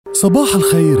صباح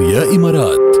الخير يا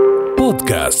إمارات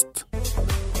بودكاست.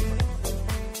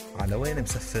 على وين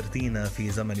مسفرتينا في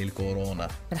زمن الكورونا؟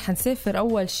 رح نسافر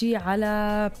أول شي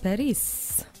على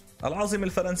باريس، العاصمة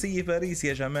الفرنسية باريس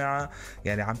يا جماعة.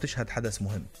 يعني عم تشهد حدث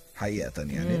مهم حقيقة،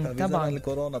 يعني في زمن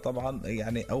الكورونا طبعا،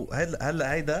 يعني أو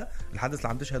هلا هيدا الحدث اللي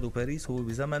عم تشهده باريس هو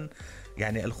بزمن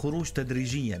يعني الخروج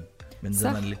تدريجيا من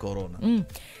زمن الكورونا.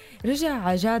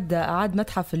 رجع جاد أعاد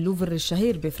متحف اللوڤر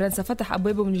الشهير بفرنسا، فتح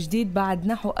أبوابه من جديد بعد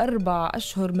نحو 4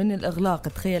 أشهر من الإغلاق.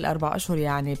 تخيل 4 أشهر،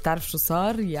 يعني بتعرف شو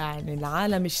صار؟ يعني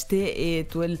العالم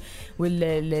اشتاقت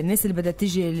والناس اللي بدها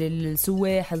تيجي،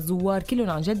 السواح الزوار كلهم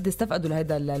عن جد استفقدوا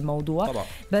لهذا الموضوع طبعا.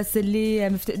 بس اللي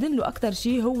مفتقدين له أكتر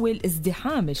شيء هو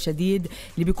الازدحام الشديد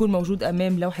اللي بيكون موجود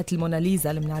أمام لوحة الموناليزا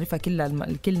اللي بنعرفها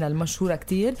كلنا المشهورة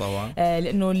كتير طبعا.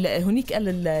 لأنه هنيك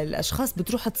الأشخاص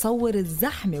بتروح تصور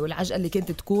الزحمة والعجقة اللي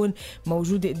كانت تكون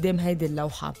موجودة قدام هيدي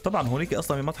اللوحة. طبعا هونيك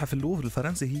أصلا بمتحف اللوڤر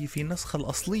الفرنسي هي في النسخة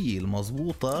الأصلية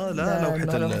المضبوطة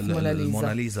للوحة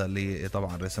الموناليزا اللي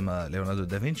طبعا رسمها ليوناردو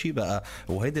دافنشي بقى.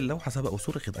 وهيدي اللوحة سبق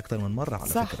وصرخت أكتر من مرة على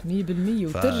صح فكرة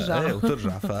 100%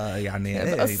 وترجع فيعني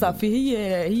قصة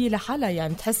هي لحالها،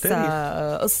 يعني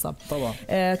تحسها قصة طبعا.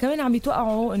 كمان عم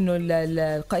يتوقعوا إنه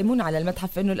القائمون على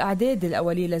المتحف إنه الأعداد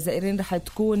الأولية للزائرين رح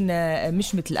تكون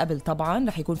مش مثل قبل. طبعا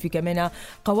رح يكون في كمان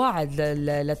قواعد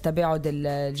للتباعد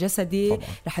الجسدي،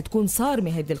 رح تكون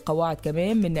صارمة هذه القواعد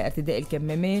كمان من ارتداء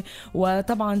الكمامة.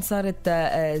 وطبعا صارت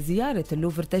زيارة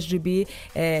اللوڤر تجربة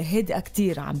هادئة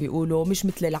كتير، عم بيقولوا مش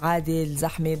مثل العادة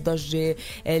الزحمة الضجة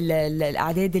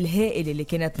الأعداد الهائلة اللي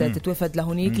كانت تتوافد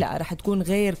لهونيك. لا رح تكون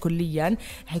غير كليا،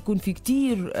 رح يكون في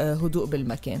كتير هدوء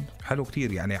بالمكان. حلو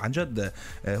كتير، يعني عن جد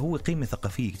هو قيمة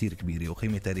ثقافية كتير كبيرة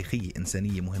وقيمة تاريخية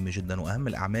إنسانية مهمة جدا، وأهم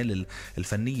الأعمال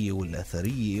الفنية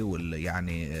والأثرية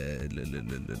يعني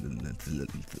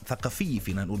الثقافية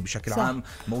فينا نقول بشكل عام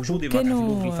موجودة بمتحف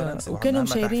اللوڤر الفرنسي. وكانوا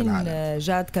مشايرين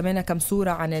جاد كمان كم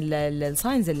صورة عن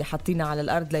الساينز اللي حاطينها على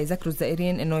الأرض ليذكروا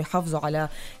الزائرين إنه يحافظوا على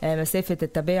مسافة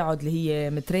التباعد اللي هي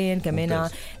 2 متر. كمان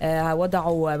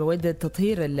وضعوا مواد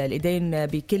تطهير الإيدين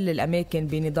بكل الأماكن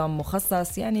بنظام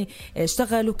مخصص، يعني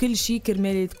اشتغلوا كل شيء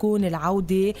كرمال تكون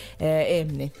العودة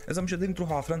آمنة. إذا مش قادرين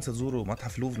تروحوا على فرنسا تزوروا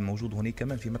متحف اللوڤر الموجود هونيك،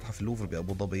 كمان في متحف اللوڤر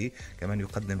بأبو ظبي كمان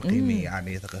يقدم قيمة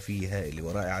يعني ثقافية هائلة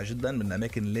ورائعة جدا، من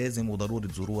أماكن لازم وضروري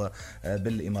تزوروها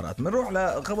بالإمارات. بنروح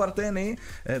لخبر تاني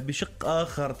بشق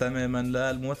آخر تماما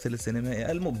للممثل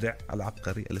السينمائي المبدع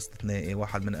العبقري الاستثنائي،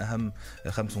 واحد من أهم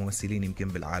 5 ممثلين يمكن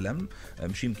بالعالم،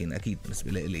 مش يمكن أكيد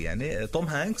بالنسبة لي، يعني توم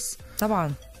هانكس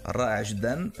طبعا الرائع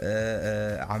جدا،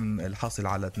 عم الحاصل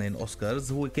على 2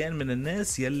 أوسكارز. هو كان من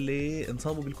الناس يلي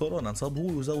انصابوا بالكورونا، انصاب هو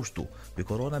وزوجته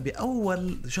بكورونا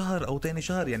بأول شهر أو تاني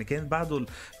شهر، يعني كان بعده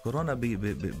الكورونا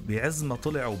بعز ما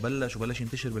طلع وبلش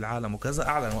ينتشر بالعالم وكذا.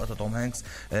 أعلن وقتها توم هانكس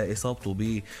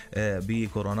إصابته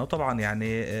بكورونا، وطبعا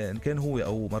يعني إن كان هو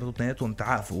أو مرته اثنيناتهم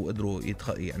تعافوا وقدروا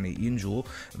يعني ينجوا.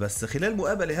 بس خلال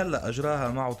مقابلة هلأ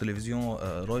أجراها معه تلفزيون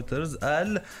رويترز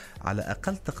قال على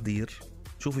أقل تقدير،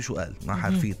 شوفي شو قال مع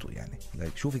حرفيته، يعني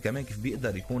شوفي كمان كيف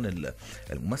بيقدر يكون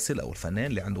الممثل أو الفنان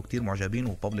اللي عنده كتير معجبين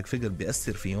وبابليك فيجر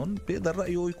بيأثر فيهم، بيقدر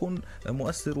رأيه يكون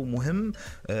مؤثر ومهم،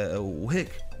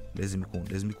 وهيك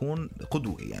لازم يكون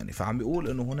قدوة يعني. فعم بيقول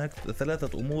إنه هناك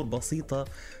 3 أمور بسيطة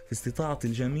في استطاعة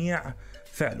الجميع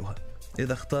فعلها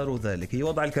إذا اختاروا ذلك، هي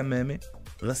وضع الكمامة،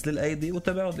 غسل الأيدي،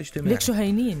 والتباعد الاجتماعي. ليك شو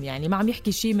هينين، يعني ما عم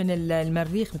يحكي شيء من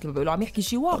المريخ مثل ما بيقولوا، عم يحكي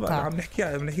شيء واقع. عم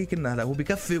نحكي كنا هلا. هو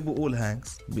بكفي بقول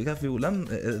هانكس، بكفي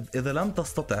إذا لم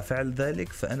تستطع فعل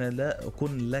ذلك فأنا لا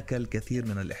أكون لك الكثير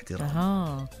من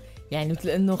الاحترام. يعني مثل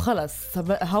انه خلص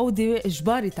هودي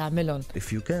اجباري تعملهم.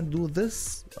 If you can't do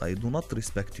this I do not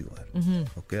respect you.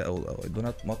 اوكي او I do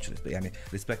not much يعني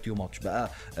respect you much بقى.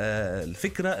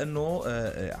 الفكرة انه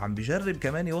عم بيجرب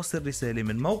كمان يوصل رسالة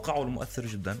من موقعه المؤثر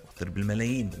جدا، مؤثر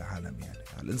بالملايين بالعالم، يعني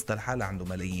على الانستا الحالة عنده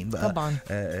ملايين بقى طبعا.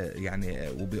 يعني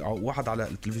واحد على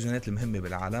التلفزيونات المهمة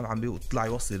بالعالم عم بيطلع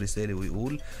يوصل رسالة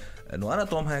ويقول انه انا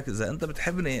توم هانكس، اذا انت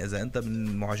بتحبني، اذا انت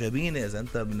من معجبيني، اذا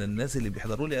انت من الناس اللي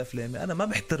بيحضروا لي افلامي، انا ما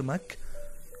بحترمك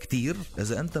كتير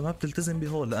اذا انت ما بتلتزم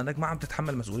بهول، لانك ما عم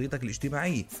تتحمل مسؤوليتك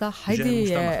الاجتماعيه. صح،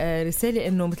 هيدي رساله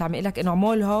انه مثل لك انه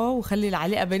اعملها وخلي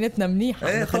العلاقه بيناتنا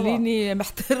منيحه، خليني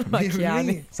محترمك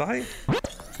يعني. صحيح.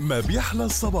 ما بيحلى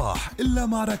الصباح الا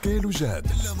مع ركيل وجاد،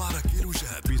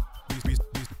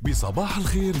 بصباح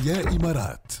الخير يا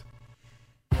إمارات.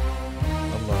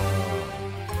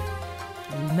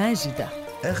 ماجدة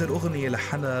آخر أغنية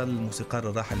لحنها الموسيقار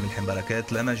الراحل ملحم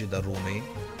بركات لماجدة الرومي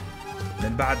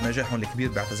من بعد نجاحهم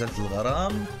الكبير باعتزالة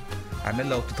الغرام،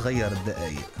 عملها وتتغير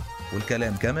الدقايق،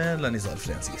 والكلام كمان لنزار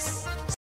فرانسيس.